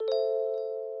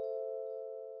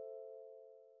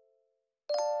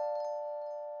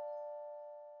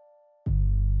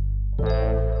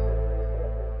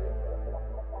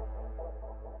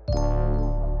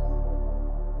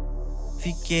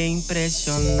Fiquei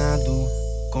impressionado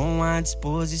com a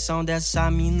disposição dessa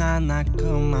mina na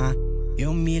cama.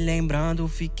 Eu me lembrando,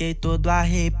 fiquei todo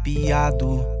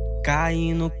arrepiado.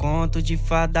 Caí no conto de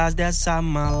fadas dessa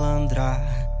malandra.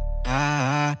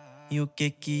 E o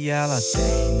que ela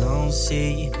tem, não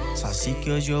sei. Só sei que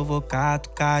hoje eu vou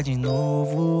catucar de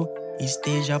novo.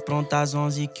 Esteja pronta às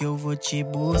 11 que eu vou te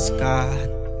buscar.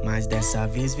 Mas dessa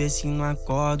vez vê se não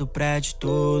acorda o prédio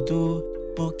todo,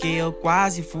 porque eu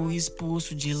quase fui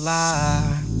expulso de lá.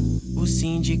 O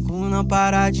síndico não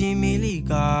para de me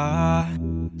ligar.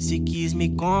 Se quis me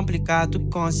complicar, tu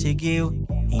conseguiu.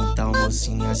 Então,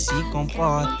 mocinha, se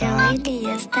comporta. É o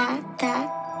Elias, tá?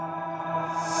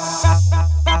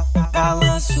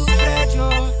 Balança o prédio,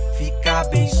 fica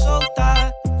bem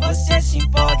solta. Você se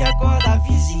empolga, acorda a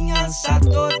vizinhança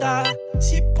toda.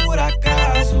 Se por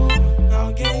acaso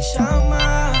alguém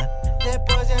chamar,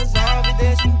 depois resolve,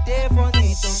 deixa o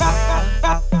interfone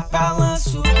tocar.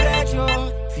 Balança o prédio,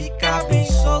 fica bem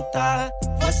solta.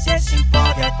 Você se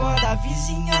empolga, acorda a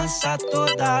vizinhança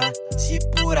toda. Se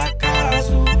por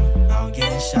acaso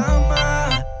alguém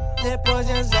chamar, depois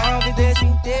resolve, deixa o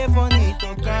interfone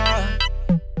tocar.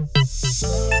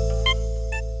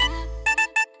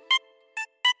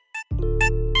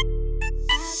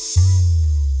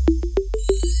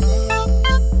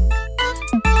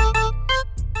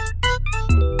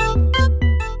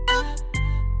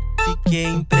 Fiquei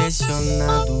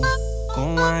impressionado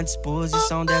com a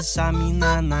disposição dessa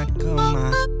mina na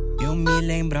cama. Eu me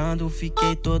lembrando,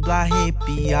 fiquei todo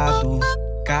arrepiado.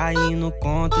 Caí no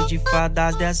conto de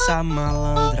fadas dessa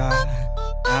malandra.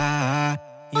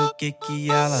 E o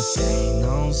que ela tem,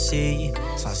 não sei.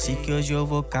 Só sei que hoje eu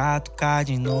vou catucar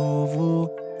de novo.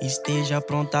 Esteja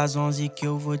pronta às 11 que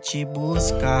eu vou te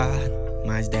buscar.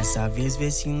 Mas dessa vez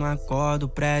vê se não acorda o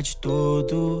prédio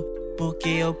todo, porque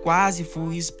eu quase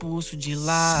fui expulso de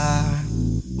lá.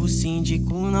 O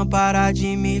síndico não para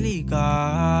de me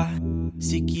ligar.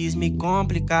 Se quis me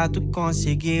complicar, tu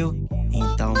conseguiu.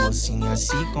 Então, mocinha,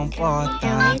 se comporta.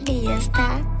 É o Elias,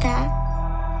 tá?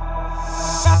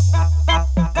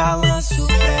 Balança o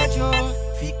prédio,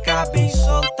 fica bem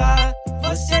solta.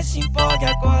 Você se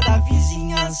empolga, acorda a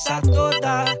vizinhança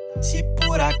toda. Se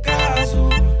por acaso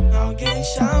alguém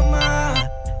chamar,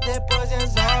 depois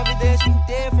resolve, deixa o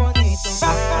interfone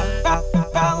tocar.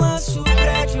 Balança o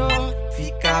prédio,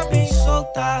 fica bem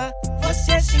solta.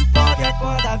 Você se empolga,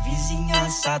 acorda a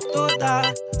vizinhança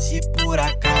toda. Se por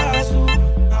acaso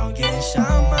alguém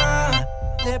chamar,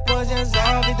 depois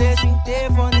resolve, deixa o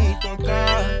interfone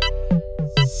tocar.